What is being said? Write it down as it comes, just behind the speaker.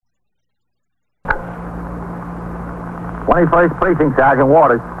21st Precinct, Sergeant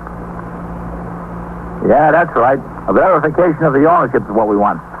Waters. Yeah, that's right. A verification of the ownership is what we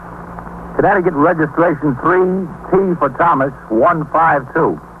want. Connecticut registration 3T for Thomas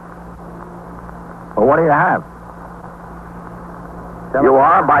 152. Well, what do you have? You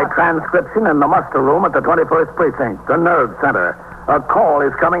are, by transcription, in the muster room at the 21st Precinct, the nerve center. A call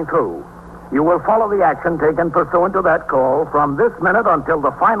is coming through. You will follow the action taken pursuant to that call from this minute until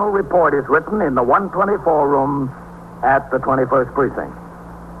the final report is written in the 124 room at the 21st Precinct.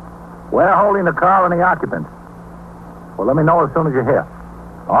 We're holding the car and the occupants. Well, let me know as soon as you're here.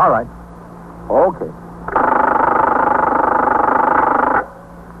 All right. Okay.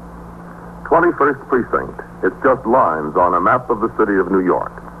 21st Precinct. It's just lines on a map of the city of New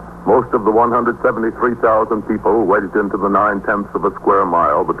York. Most of the 173,000 people wedged into the 9/10 of a square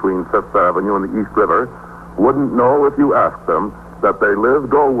mile between Fifth Avenue and the East River wouldn't know if you asked them that they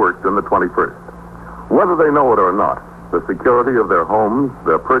lived or worked in the 21st. Whether they know it or not, the security of their homes,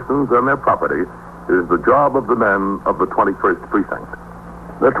 their persons, and their property is the job of the men of the 21st Precinct.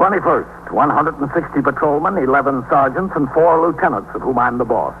 The 21st, 160 patrolmen, 11 sergeants, and 4 lieutenants, of whom I'm the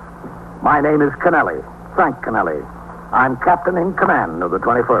boss. My name is Kennelly, Frank Kennelly. I'm captain in command of the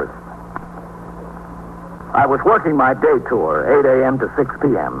 21st. I was working my day tour, 8 a.m. to 6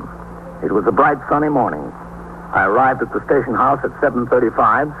 p.m. It was a bright, sunny morning. I arrived at the station house at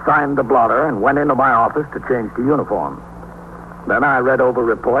 7:35, signed the blotter, and went into my office to change to uniform. Then I read over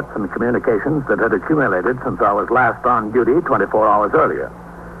reports and communications that had accumulated since I was last on duty 24 hours earlier.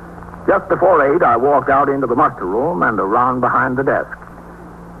 Just before 8, I walked out into the muster room and around behind the desk.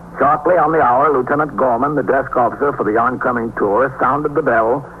 Sharply on the hour, Lieutenant Gorman, the desk officer for the oncoming tour, sounded the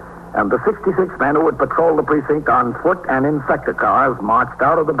bell, and the 66 men who would patrol the precinct on foot and in sector cars marched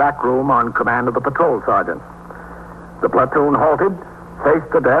out of the back room on command of the patrol sergeant. The platoon halted, faced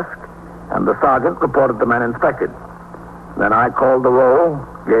the desk, and the sergeant reported the men inspected. Then I called the roll,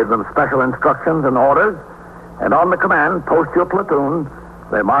 gave them special instructions and orders, and on the command, post your platoon,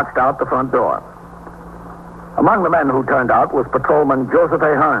 they marched out the front door. Among the men who turned out was Patrolman Joseph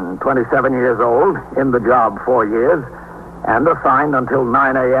A. Hearn, 27 years old, in the job 4 years, and assigned until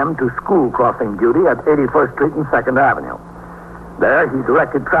 9 a.m. to school crossing duty at 81st Street and 2nd Avenue. There, he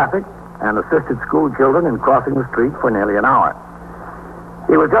directed traffic and assisted school children in crossing the street for nearly an hour.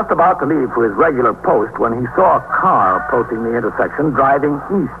 He was just about to leave for his regular post when he saw a car approaching the intersection driving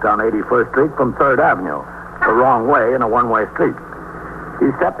east on 81st Street from 3rd Avenue, the wrong way in a one-way street. He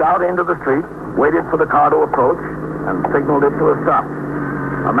stepped out into the street, waited for the car to approach, and signaled it to a stop.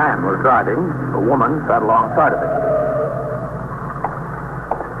 A man was driving. A woman sat alongside of him.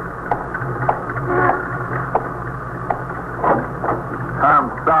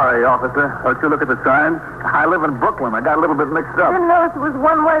 I'm sorry, officer. Don't you look at the signs? I live in Brooklyn. I got a little bit mixed up. I didn't notice it was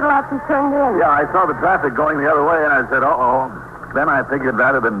one-way lots he turned in. Yeah, I saw the traffic going the other way, and I said, uh-oh. Then I figured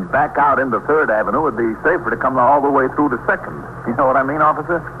rather than back out into 3rd Avenue, it'd be safer to come all the way through to 2nd. You know what I mean,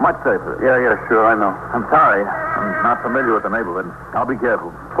 officer? Much safer. Yeah, sure, I know. I'm sorry. I'm not familiar with the neighborhood. I'll be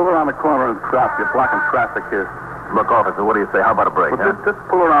careful. Pull around the corner and stop. You're blocking traffic here. Look, officer, what do you say? How about a break, Well, just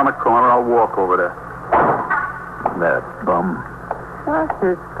pull around the corner. I'll walk over there. That bum. That's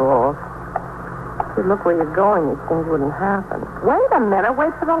his fault. If you look where you're going, these things wouldn't happen. Wait a minute.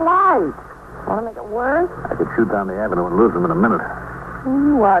 Wait for the light. Want to make it worse? I could shoot down the avenue and lose him in a minute.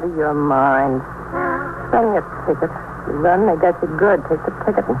 You out of your mind. Send your ticket. You run, they got you good. Take the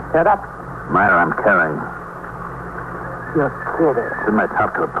ticket and shut up. Myra, I'm carrying. You're kidding. It's in my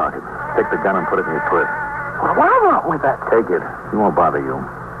top coat pocket. Take the gun and put it in your purse. Well, what do I want with it? Take it. It won't bother you.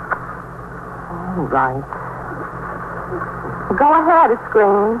 All right. Well, go ahead,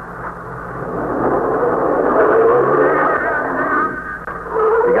 scream.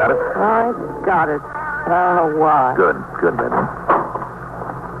 You got it? I got it. I don't know why. Good, baby.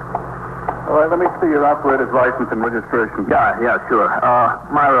 All right, let me see your operator's license and registration. Yeah, sure.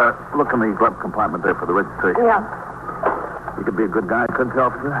 Myra, look in the glove compartment there for the registration. Yeah. You could be a good guy, couldn't you,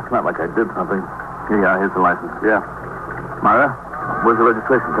 officer? It's not like I did something. Yeah, here's the license. Yeah. Myra, where's the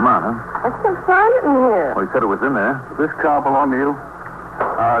registration? Come on, huh? I can't find it in here. Well, he said it was in there. Does this car belong to you?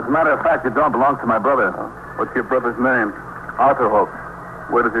 As a matter of fact, it don't belong to my brother. What's your brother's name? Arthur Hope.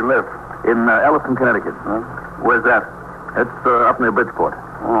 Where does he live? In Elliston, Connecticut. Huh? Where's that? It's up near Bridgeport.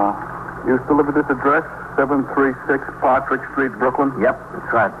 Oh. You still live at this address? 736 Partridge Street, Brooklyn? Yep,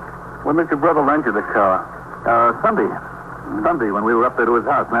 that's right. When did your brother lend you the car? Sunday. Sunday, when we were up there to his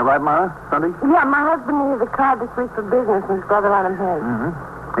house. Am I right, Myra? Sunday? Yeah, my husband needed the car this week for business, and his brother lent him his.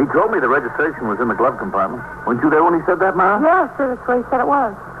 Mm-hmm. He told me the registration was in the glove compartment. Weren't you there when he said that, Myra? Yeah, sure, that's what he said it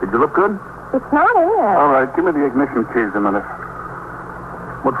was. Did you look good? It's not in there. All right, give me the ignition keys a minute.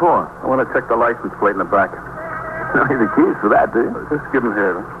 What for? I want to check the license plate in the back. Don't need the keys for that, do you? Just give them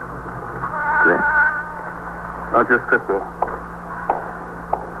here. Okay. I'll just sit there.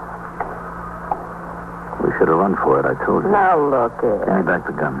 We should have run for it, I told you. Now, look, Give me Ed. back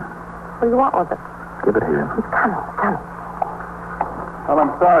the gun. What do you want with it? Give it here. He's coming. Well,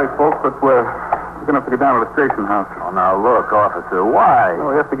 I'm sorry, folks, but we're going to have to go down to the station house. Oh, now, look, officer, why?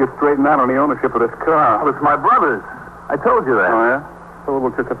 We have to get straightened out on the ownership of this car. Oh, it's my brother's. I told you that. Oh, yeah? So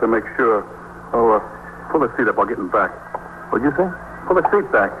we'll just have to make sure. Oh, pull the seat up. I'll get him back. What'd you say? Pull the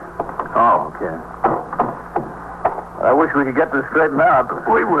seat back. Oh, okay. I wish we could get this straightened out.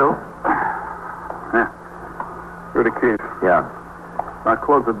 We will. Yeah. Here are the keys. Yeah. Now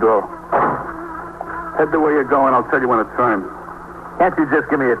close the door. Head the way you're going. I'll tell you when to turn. Can't you just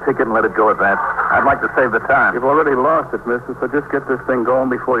give me a ticket and let it go at that? I'd like to save the time. You've already lost it, mister, so just get this thing going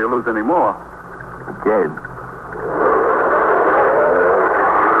before you lose any more. Okay.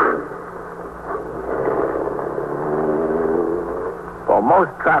 For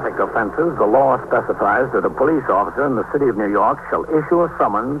most traffic offenses, the law specifies that a police officer in the city of New York shall issue a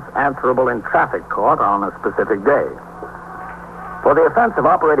summons answerable in traffic court on a specific day. For the offense of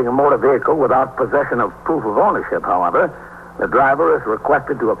operating a motor vehicle without possession of proof of ownership, however, the driver is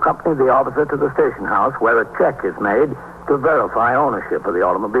requested to accompany the officer to the station house where a check is made to verify ownership of the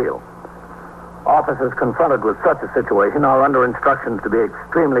automobile. Officers confronted with such a situation are under instructions to be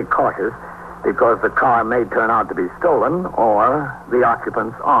extremely cautious because the car may turn out to be stolen or the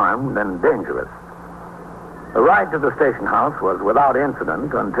occupants armed and dangerous. The ride to the station house was without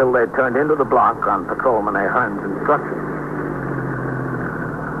incident until they turned into the block on Patrolman Ahern's instructions.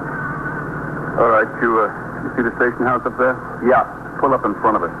 All right, you see the station house up there? Yeah. Pull up in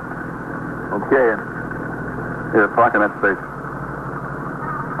front of it. Okay. Here, park in that space.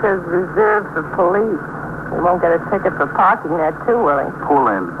 Says reserved for police. He won't get a ticket for parking there, too, will he? Pull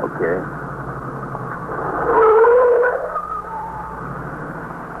in. Okay.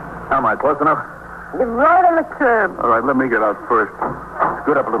 How am I, close enough? You're right on the curb. All right, let me get out first.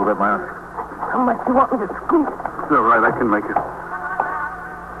 Scoot up a little bit, Miles. How much you want me to scoot? It's all right, I can make it.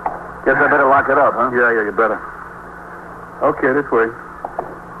 Guess I better lock it up, huh? Yeah, you better. Okay, this way.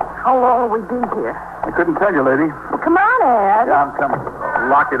 How long will we be here? I couldn't tell you, lady. Well, come on, Ed. Yeah, I'm coming.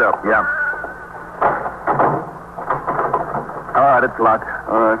 Lock it up. Yeah. All right, it's locked.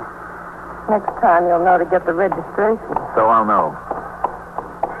 All right. Next time you'll know to get the registration. So I'll know.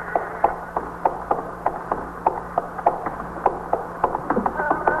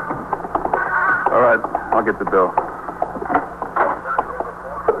 All right, I'll get the bill.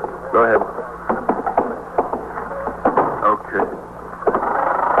 Go ahead. Okay.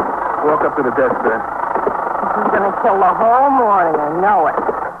 Walk up to the desk there. This is going to kill the whole morning. I know it.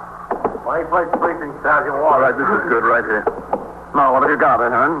 21st Precinct, Sergeant All Water. right, this is good right here. No, what have you got,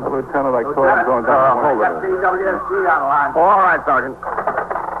 Ahern? Lieutenant, I told him going down. Hold it. CWSG on the line. All right, Sergeant.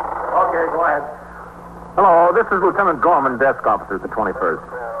 Okay, go ahead. Hello, this is Lieutenant Gorman, desk officer at the 21st.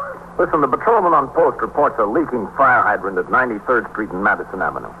 Listen, the patrolman on post reports a leaking fire hydrant at 93rd Street and Madison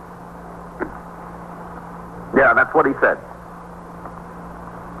Avenue. Yeah, that's what he said.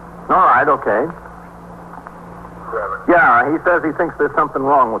 All right, okay. Yeah, he says he thinks there's something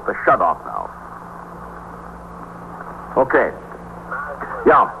wrong with the shutoff valve. Okay.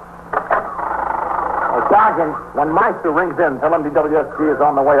 Yeah. Sergeant, when Meister rings in, tell him the WSG is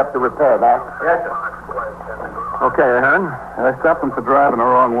on the way up to repair that. Yes, sir. Okay, Ahern. I stopped him for driving the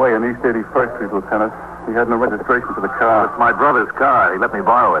wrong way on East 81st Street, Lieutenant. He had no registration for the car. It's my brother's car. He let me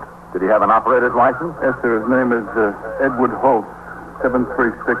borrow it. Did he have an operator's license? Yes, sir. His name is Edward Holt,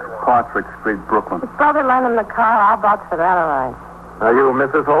 736 Patrick Street, Brooklyn. His brother lent him the car. I'll vouch for that, all right. Are you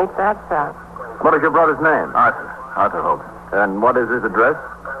Mrs. Holt? That's right. What is your brother's name? Arthur Holt. And what is his address?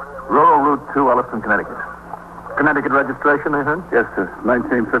 Rural Route 2, Elliston, Connecticut. Connecticut registration, Ahern? Yes, sir.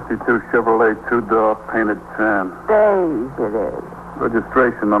 1952 Chevrolet two-door painted tan. Days it is.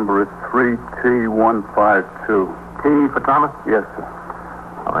 Registration number is 3T152. T for Thomas? Yes, sir.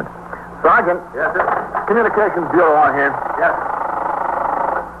 All right. Sergeant. Yes, sir. Communications Bureau on here. Yes.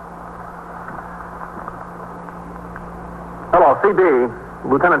 Hello, CB.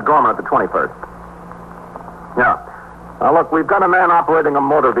 Lieutenant Gorman at the 21st. Yeah. Now, look, we've got a man operating a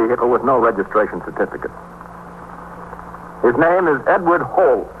motor vehicle with no registration certificate. His name is Edward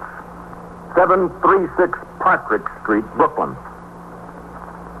Holt, 736 Patrick Street, Brooklyn.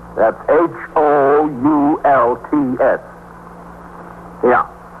 That's Hoults. Yeah.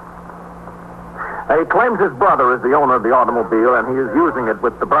 Now, he claims his brother is the owner of the automobile, and he is using it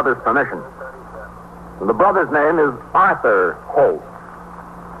with the brother's permission. The brother's name is Arthur Holt.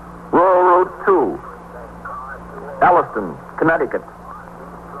 Rural Route 2. Elliston, Connecticut.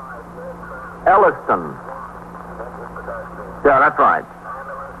 Elliston. Yeah, that's right.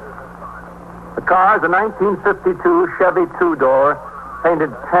 The car is a 1952 Chevy two-door,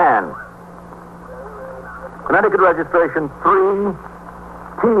 painted tan. Connecticut registration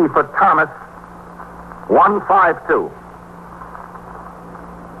 3T for Thomas, 152.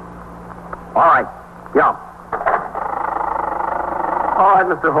 All right. Yeah. All right,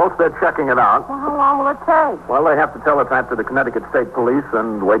 Mr. Holtz, they're checking it out. Well, how long will it take? Well, they have to tell us that to the Connecticut State Police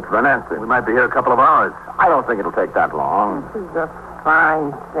and wait for an answer. We might be here a couple of hours. I don't think it'll take that long. This is a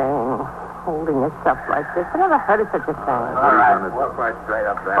fine thing, holding us up like this. I never heard of such a thing. All right, walk right straight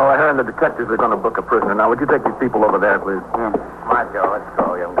up there. Oh, I heard the detectives are going to book a prisoner. Now, would you take these people over there, please? Yeah. Come on, Joe. Let's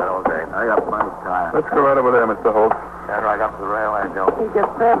go. You haven't got all day. I got plenty of time. Let's go right over there, Mr. Holt. Head right up to the railway, Joe. He gets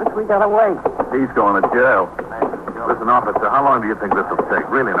nervous, we gotta wait. He's going to jail. Listen, officer, how long do you think this will take?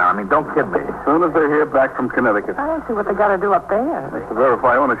 Really now, I mean, don't kid me. As soon as they hear back from Connecticut. I don't see what they gotta do up there. To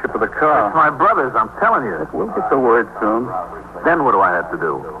verify ownership of the car. It's my brother's, I'm telling you. We'll get the word soon. Then what do I have to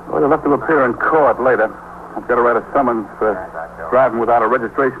do? Well, you'll have to appear in court later. I've got to write a summons for driving without a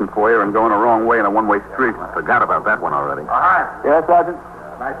registration for you and going the wrong way in a one-way street. I forgot about that one already. Hi. Yes, Sergeant?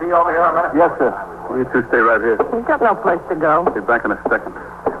 Can I see you over here a minute? Yes, sir. Well, you two stay right here. We've got no place to go. Be back in a second.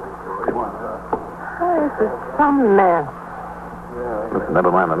 Oh, this is some mess. Listen,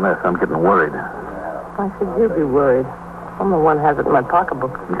 never mind the mess. I'm getting worried. Why should you be worried? I'm the one who has it in my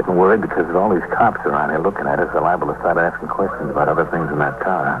pocketbook. I'm getting worried because all these cops around here looking at us are liable to start asking questions about other things in that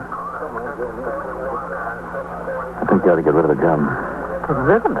car. I think you ought to get rid of the gun. Get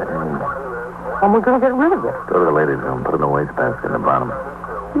rid of it? When we're going to get rid of it? Go to the ladies' room, put it in the wastebasket in the bottom.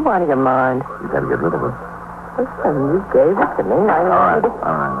 You out of your mind. You got to get rid of it. Listen, you gave it to me. Now you All want right, me to...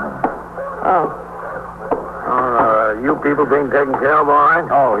 all right. Oh. You people being taken care of, all right?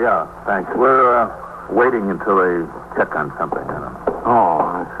 Oh, yeah, thanks. We're waiting until they check on something. I don't know. Oh,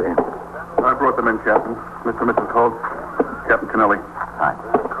 I see. I brought them in, Captain. Mr. and Mrs. Holt. Captain Kennelly. Hi.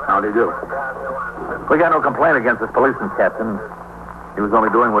 How do you do? We got no complaint against this policeman, Captain. He was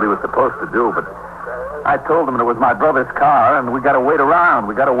only doing what he was supposed to do, but I told him it was my brother's car, and we got to wait around.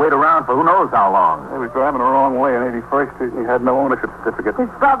 We got to wait around for who knows how long. He was driving the wrong way on 81st Street, and he had no ownership certificate.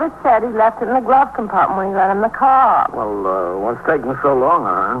 His brother said he left it in the glove compartment when he got in the car. Well, what's taking so long,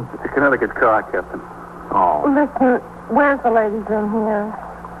 huh? It's a Connecticut car, Captain. Oh. Listen, where's the ladies' room here?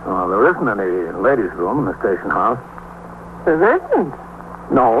 Well, there isn't any ladies' room in the station house. There isn't.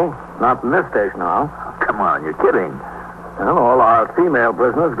 No, not in this station house. Come on, you're kidding. Well, all our female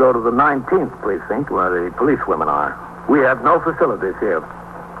prisoners go to the 19th precinct where the policewomen are. We have no facilities here.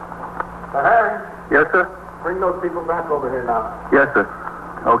 Harry? Yes, sir? Bring those people back over here now. Yes, sir.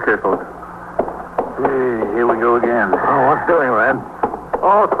 Okay, folks. Hey, here we go again. Oh, what's doing, Red?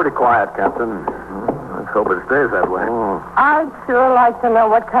 Oh, it's pretty quiet, Captain. Let's hope it stays that way. I'd sure like to know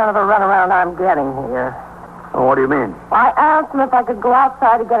what kind of a runaround I'm getting here. Oh, what do you mean? I asked him if I could go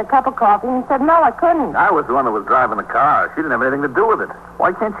outside to get a cup of coffee, and he said no, I couldn't. I was the one that was driving the car. She didn't have anything to do with it.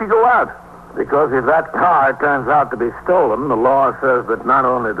 Why can't she go out? Because if that car turns out to be stolen, the law says that not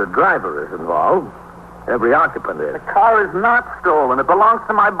only the driver is involved, every occupant is. The car is not stolen. It belongs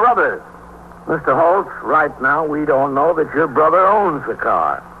to my brother. Mr. Holtz, right now we don't know that your brother owns the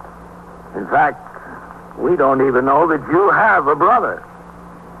car. In fact, we don't even know that you have a brother.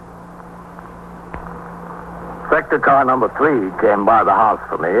 Sector car number 3 came by the house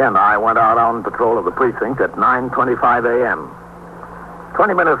for me, and I went out on patrol of the precinct at 9:25 a.m.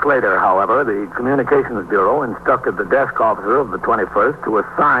 20 minutes later, however, the Communications Bureau instructed the desk officer of the 21st to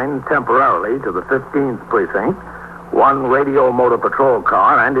assign temporarily to the 15th precinct one radio motor patrol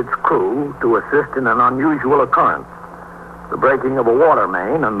car and its crew to assist in an unusual occurrence, the breaking of a water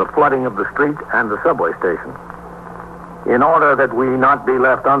main and the flooding of the street and the subway station. In order that we not be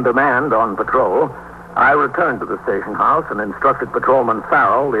left undermanned on patrol, I returned to the station house and instructed Patrolman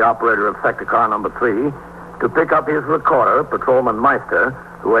Farrell, the operator of sector car number 3, to pick up his recorder, Patrolman Meister,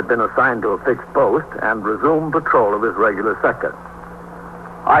 who had been assigned to a fixed post, and resume patrol of his regular sector.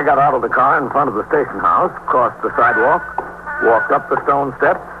 I got out of the car in front of the station house, crossed the sidewalk, walked up the stone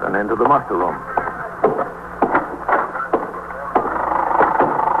steps, and into the muster room.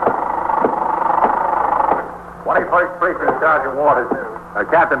 21st Precinct, Sergeant Waters.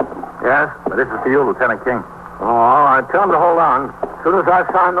 Captain. Yes? This is for you, Lieutenant King. Oh, all right. Tell him to hold on. As soon as I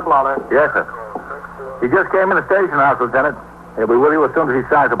sign the blotter. Yes, sir. He just came in the station house, Lieutenant. He'll be with you as soon as he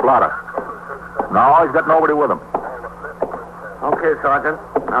signs the blotter. No, he's got nobody with him. Okay, Sergeant.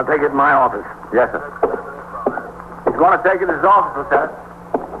 I'll take it in my office. Yes, sir. He's going to take it in his office, Lieutenant.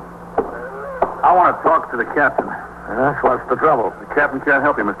 I want to talk to the captain. That's what's the trouble. The captain can't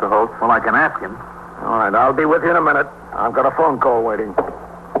help you, Mr. Holt. Well, I can ask him. All right, I'll be with you in a minute. I've got a phone call waiting.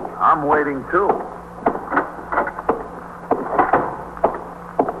 I'm waiting, too.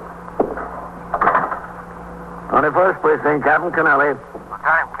 21st Precinct, Captain Kennelly.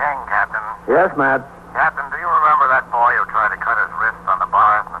 Lieutenant King, Captain. Yes, Matt. Captain, do you remember that boy who tried to cut his wrists on the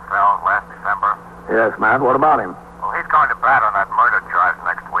bars in the cells last December? Yes, Matt. What about him? Well, he's going to bat on that murder charge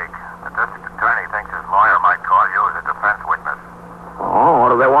next week. The district attorney thinks his lawyer might call you as a defense witness. Oh, what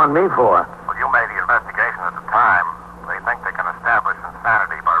do they want me for? Well, you made the investigation at the time. They think they can establish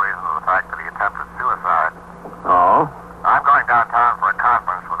insanity by reason of the fact that he attempted suicide. Oh? I'm going downtown for a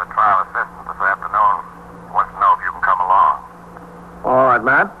conference with a trial assistant this afternoon. He wants to know if you can come along. All right,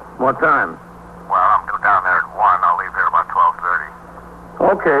 Matt. What time? Well, I'm due down there at 1. I'll leave here about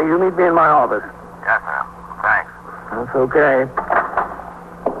 12:30. Okay, you meet me in my office. Yes, sir. Thanks. That's okay.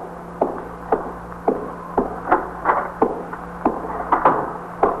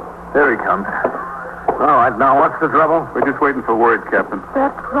 There he comes. All right, now what's the trouble? We're just waiting for word, Captain.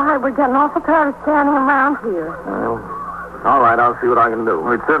 That's right. We're getting awful tired of standing around here. Well, all right, I'll see what I can do.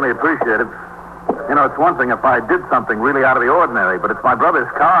 We'd certainly appreciate it. You know, it's one thing if I did something really out of the ordinary, but it's my brother's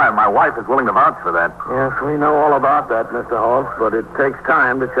car, and my wife is willing to vouch for that. Yes, we know all about that, Mr. Holtz, but it takes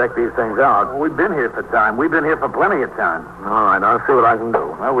time to check these things out. Well, we've been here for time. We've been here for plenty of time. All right, I'll see what I can do.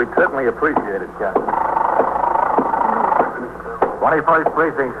 Well, we'd certainly appreciate it, Captain. 21st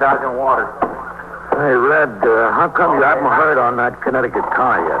Precinct, Sergeant Waters. Hey, Red, how come you haven't heard on that Connecticut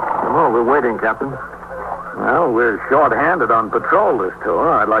car yet? Oh, we're waiting, Captain. Well, we're short-handed on patrol this tour.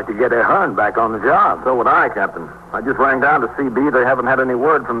 I'd like to get Ahern back on the job. So would I, Captain. I just rang down to CB. They haven't had any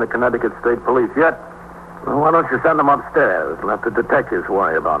word from the Connecticut State Police yet. Well, why don't you send them upstairs and let the detectives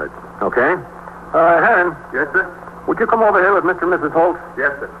worry about it? Okay? Ahern, Yes, sir? would you come over here with Mr. and Mrs. Holt?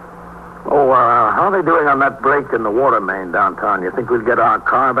 Yes, sir. Oh, how are they doing on that break in the water main downtown? You think we'll get our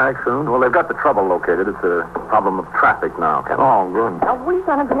car back soon? Well, they've got the trouble located. It's a problem of traffic now, Captain. Oh, good. Are we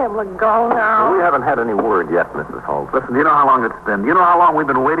going to be able to go now? We haven't had any word yet, Mrs. Holt. Listen, do you know how long it's been? Do you know how long we've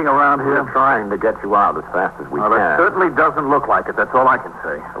been waiting around here? We're trying to get you out as fast as we Well, can. it certainly doesn't look like it. That's all I can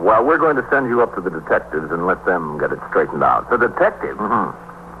say. Well, we're going to send you up to the detectives and let them get it straightened out. The detectives? Mm-hmm.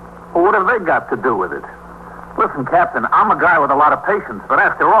 Well, what have they got to do with it? Listen, Captain, I'm a guy with a lot of patience, but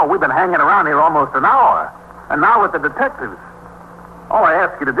after all, we've been hanging around here almost an hour. And now with the detectives. All I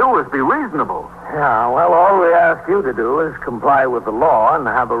ask you to do is be reasonable. Yeah, well, all we ask you to do is comply with the law and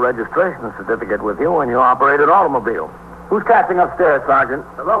have a registration certificate with you when you operate an automobile. Who's catching upstairs, Sergeant?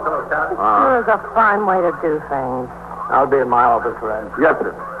 Hello, Lieutenant. Sure is a fine way to do things. I'll be in my office, Red. Yes,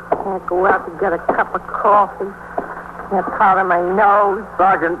 sir. Can't go out to get a cup of coffee. Can't powder my nose.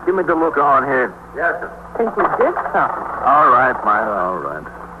 Sergeant, give me the look on here. Yes, sir. Think we did something. All right, all right.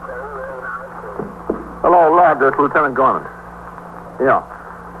 Hello, lad. This is Lieutenant Gorman. Yeah.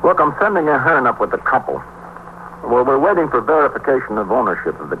 Look, I'm sending Ahern up with a couple. Well, we're waiting for verification of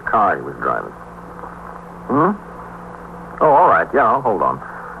ownership of the car he was driving. Hmm? Oh, all right. Yeah, hold on.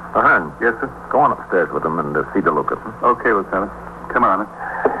 Ahern. Yes, sir? Go on upstairs with him and see to look at them. Okay, Lieutenant. Come on.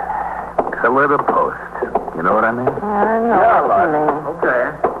 Color the post. You know what I mean? I know what you mean. Okay.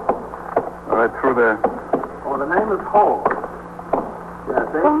 All right, through there. Oh, the name is Holt. Yeah,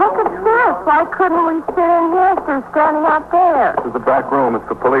 Well, look at this. Why couldn't we sit in here instead of standing out there? This is the back room. It's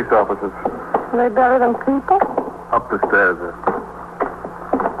the police officers. Are they better than people? Up the stairs.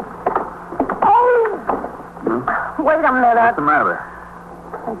 Oh! Wait a minute. What's the matter?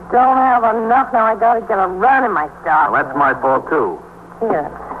 I don't have enough. Now I got to get a run in my stock. Well, that's my fault, too. Here.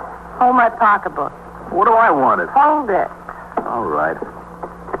 Hold my pocketbook. What do I want it? Hold it. All right.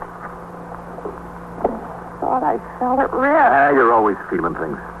 Thought I felt it rip. You're always feeling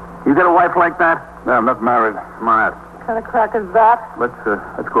things. You got a wife like that? No, I'm not married. Smart. What kind of crack is that? Let's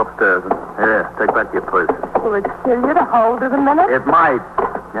go upstairs. Here, take back your purse. Will it kill you to hold it a minute? It might.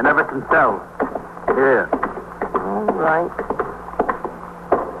 You never can tell. Here. All right.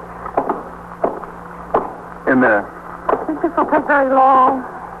 In there. I think this will take very long.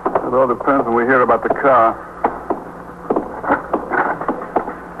 It all depends when we hear about the car.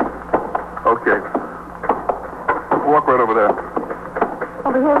 Okay. Walk right over there.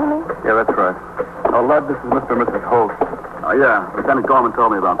 Over here, you mean? Yeah, that's right. Oh, lad, this is Mr. and Mrs. Holt. Oh, yeah. Lieutenant Gorman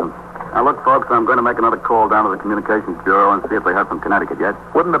told me about them. Now, look, folks, I'm going to make another call down to the Communications Bureau and see if they have from Connecticut yet.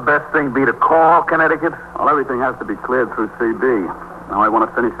 Wouldn't the best thing be to call Connecticut? Well, everything has to be cleared through CB. Now, I want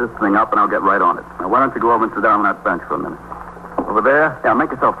to finish this thing up, and I'll get right on it. Now, why don't you go over and sit down on that bench for a minute? Over there? Yeah,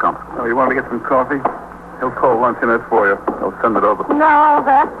 make yourself comfortable. Oh, you want to get some coffee? He'll call lunch in it for you. He'll send it over. No,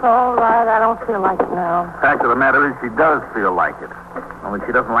 that's all right. I don't feel like it now. Fact of the matter is, she does feel like it. Only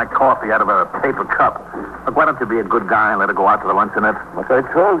she doesn't like coffee out of a paper cup. Look, why don't you be a good guy and let her go out to the luncheonette? Like I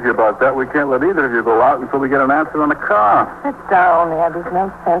told you about that, we can't let either of you go out until we get an answer on the car. Sit down there. There's no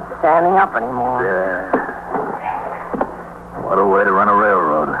sense standing up anymore. Yeah. What a way to run a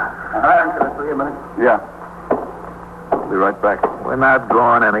railroad. Can I see you a minute? Yeah. Be right back. We're not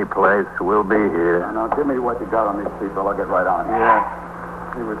going anyplace. We'll be here. Now, give me what you got on these people. I'll get right on it. Yeah.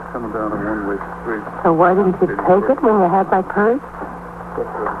 He was coming down a one-way street. So why didn't you take it when you had my purse?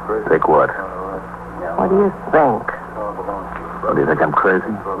 Take what? What do you think? What, do you think I'm crazy?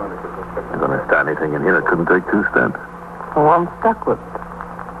 You're going to start anything in here that couldn't take 2 cents. Oh, I'm stuck with it.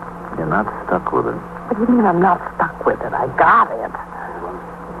 You're not stuck with it. What do you mean I'm not stuck with it? I got it.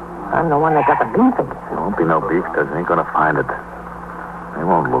 I'm the one that got the beef again. There won't be no beef because they ain't going to find it. They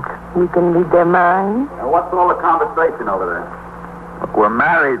won't look. You can read their minds? Now, what's all the conversation over there? Look, we're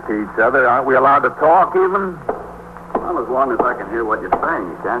married to each other. Aren't we allowed to talk even? Well, as long as I can hear what you're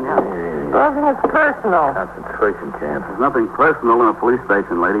saying, can you? Wasn't it personal? Concentration camp. There's nothing personal in a police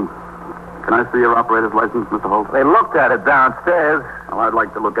station, lady. Can I see your operator's license, Mr. Holt? They looked at it downstairs. Well, I'd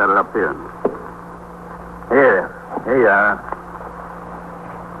like to look at it up here. Here you are.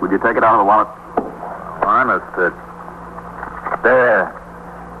 Would you take it out of the wallet? Honest, there.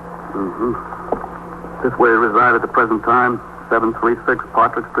 Mm-hmm. This where you reside at the present time? 736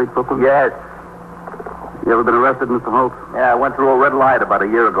 Patrick Street, Brooklyn? Yes. You ever been arrested, Mr. Holt? Yeah, I went through a red light about a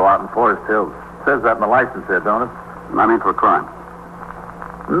year ago out in Forest Hills. Says that in the license there, don't it? I mean for a crime.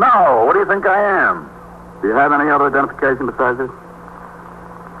 No. What do you think I am? Do you have any other identification besides this?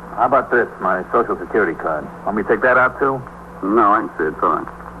 How about this, my Social Security card? Want me to take that out, too? No, I can see it. It's all right.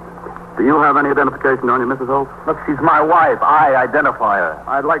 Do you have any identification on you, Mrs. Holt? Look, she's my wife. I identify her.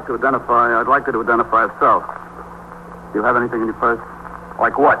 I'd like her to identify herself. Do you have anything in your purse?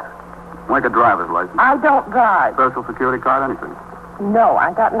 Like what? Like a driver's license. I don't drive. Social Security card, anything. No,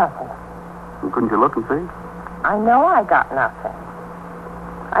 I got nothing. Well, couldn't you look and see? I know I got nothing.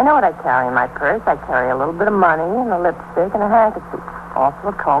 I know what I carry in my purse. I carry a little bit of money and a lipstick and a handkerchief. Also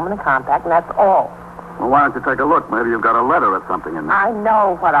a comb and a compact, and that's all. Well, why don't you take a look? Maybe you've got a letter or something in there. I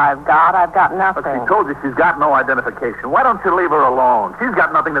know what I've got. I've got nothing. Look, she told you she's got no identification. Why don't you leave her alone? She's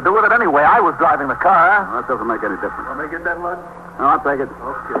got nothing to do with it anyway. I was driving the car. Well, that doesn't make any difference. Want me to get that, Lud? No, I'll take it.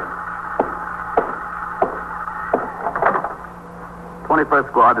 Okay. 21st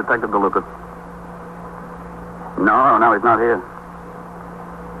Squad, Detective DeLuca. No, he's not here.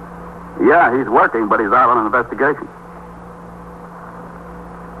 Yeah, he's working, but he's out on an investigation.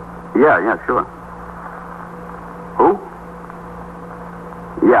 Yeah, sure. Who?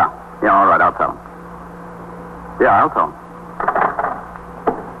 Yeah, all right, I'll tell him. Yeah, I'll tell him.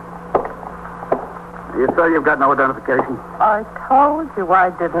 You say you've got no identification? I told you I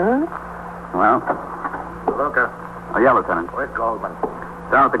didn't. Well, DeLuca. yeah, Lieutenant. Where's Goldman?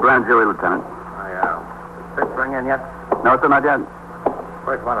 Down at the grand jury, Lieutenant. Oh, yeah. Did Fitz ring in yet? No, sir, not yet.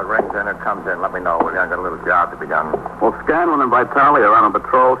 First one that rings in or comes in, let me know. We've got a little job to be done. Well, Scanlon and Vitale are out on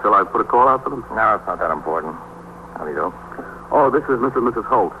patrol. Shall I put a call out for them? No, it's not that important. How do you do? Oh, this is Mr. and Mrs.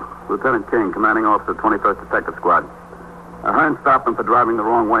 Holt. Lieutenant King, commanding officer, 21st Detective Squad. Hearn stopped them for driving the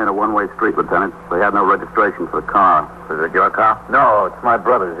wrong way in a one-way street, Lieutenant. They had no registration for the car. Is it your car? No, it's my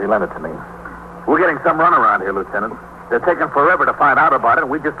brother's. He lent it to me. We're getting some runaround here, Lieutenant. They're taking forever to find out about it,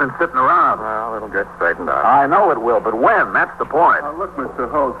 and we've just been sitting around. Well, it'll get straightened out. I know it will, but when? That's the point. Now, look, Mr.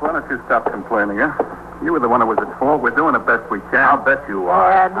 Holt, why don't you stop complaining, huh? You were the one who was at fault. We're doing the best we can. I'll bet you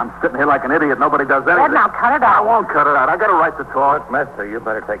are. Ed. I'm sitting here like an idiot. Nobody does anything. Ed, now cut it I out. won't cut it out. I got a right to talk. Mister, you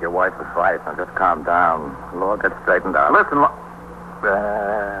better take your wife's advice and just calm down. It'll all get straightened out. Listen, what's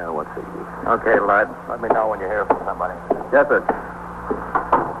the use? Okay, Lud. Let me know when you hear from somebody. Yes, sir.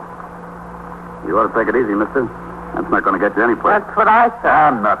 You ought to take it easy, mister. That's not going to get you anyplace. That's what I said.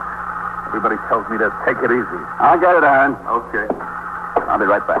 I'm nuts. Everybody tells me to take it easy. I'll get it, Aaron. Okay. I'll be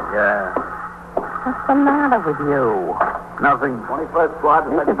right back. Yeah. What's the matter with you? Nothing. 21st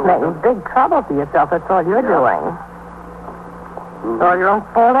Squad, You're just making big trouble for yourself. That's all you're doing. It's all your own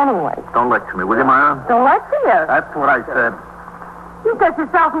fault anyway. Don't lecture me, will you, Myra? Don't let you. That's what I said. You get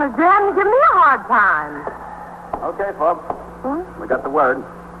yourself in a jam and give me a hard time. Okay, folks. We got the word.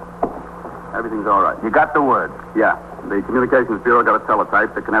 Everything's all right. You got the word. Yeah. The Communications Bureau got a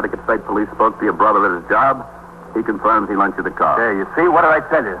teletype. The Connecticut State Police spoke to your brother at his job. He confirms he lent you the car. There, you see? What did I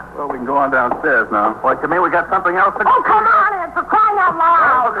tell you? Well, we can go on downstairs now. What, you mean we got something else to do? Oh, come on, Ed, for crying out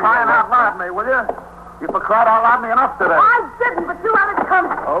loud. For crying out loud, me, will you? You for crying out loud me enough today. I didn't, but you had it coming.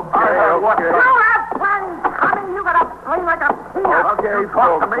 What? You have friends coming. You got to play like a peanut. Okay,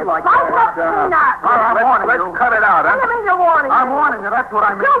 talk to me like Like that. a peanut. All right, let's cut it out, What do you huh? mean you're warning I'm me? warning you, that's what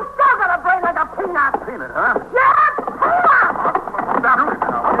I mean. You still got a brain like a peanut. Peanut, huh? Yeah, peanut. Stop it.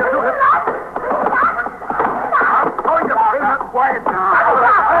 What are you doing? I'm going to peanut. Quiet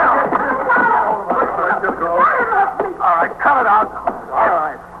now. All right, cut it out. All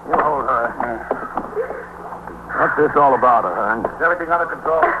right, you hold her. What's this all about, huh? Is everything under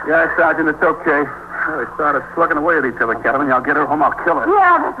control? Yeah, Sergeant, it's okay. They started slugging away at each other, Captain. I'll get her home. I'll kill her.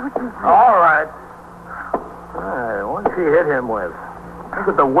 Yeah, that's what you said. All right. What'd she hit him with? Look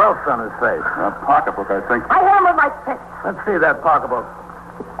at the welts on his face. A pocketbook, I think. I hit him with my fist. Let's see that pocketbook.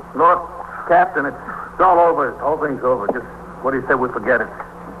 Look, Captain, it's all over. The whole thing's over. Just what do you say we forget it?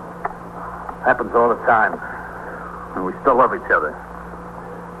 Happens all the time. And we still love each other.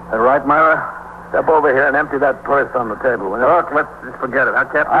 All right, Myra? Step over here and empty that purse on the table. Look, let's just forget it, huh,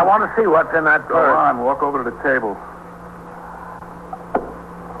 Captain? I want to see what's in that Go purse. on, walk over to the table.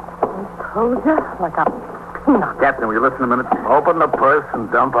 I told you, like a peanut. Captain, will you listen a minute? Open the purse and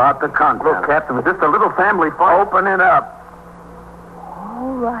dump out the contents. Look, Captain, it's just a little family fight. Open it up.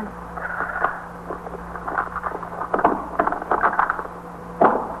 All right.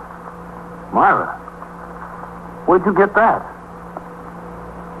 Myra, where'd you get that?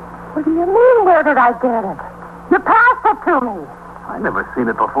 What do you mean, where did I get it? You passed it to me. I never seen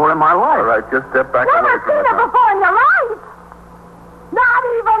it before in my life. All right, just step back Never away from seen it. it before in your life. Not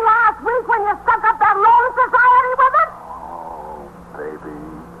even last week when you stuck up that loan society with it. Oh, baby.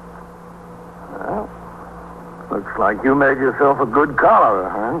 Well, looks like you made yourself a good collar,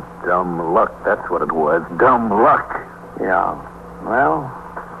 huh? Dumb luck, that's what it was. Dumb luck. Yeah. Well,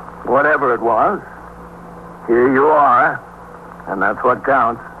 whatever it was, here you are. And that's what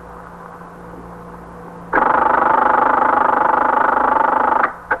counts.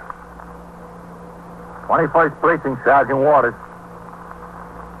 21st Precinct, Sergeant Waters.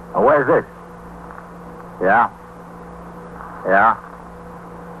 Oh, where's this? Yeah. Yeah.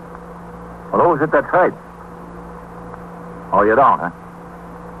 Well, who is it that's hurt? Oh, you don't, huh?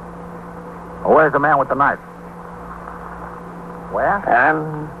 Well, where's the man with the knife? Where?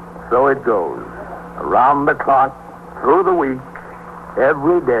 And so it goes. Around the clock, through the week,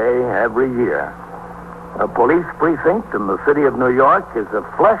 every day, every year. A police precinct in the city of New York is a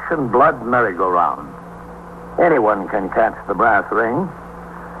flesh and blood merry-go-round. Anyone can catch the brass ring,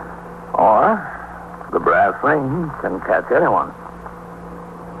 or the brass ring can catch anyone.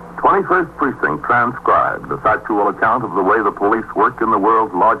 21st Precinct transcribed, a factual account of the way the police work in the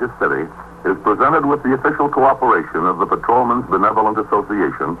world's largest city, is presented with the official cooperation of the Patrolmen's Benevolent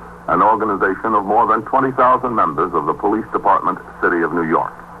Association, an organization of more than 20,000 members of the Police Department, City of New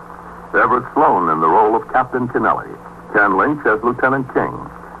York. Everett Sloan in the role of Captain Kennelly, Ken Lynch as Lieutenant King,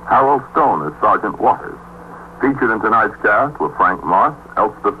 Harold Stone as Sergeant Waters. Featured in tonight's cast were Frank Moss,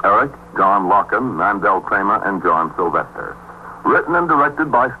 Elspeth Eric, John Locken, Mandel Kramer, and John Sylvester. Written and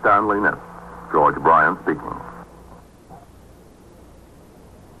directed by Stanley Niss. George Bryan speaking.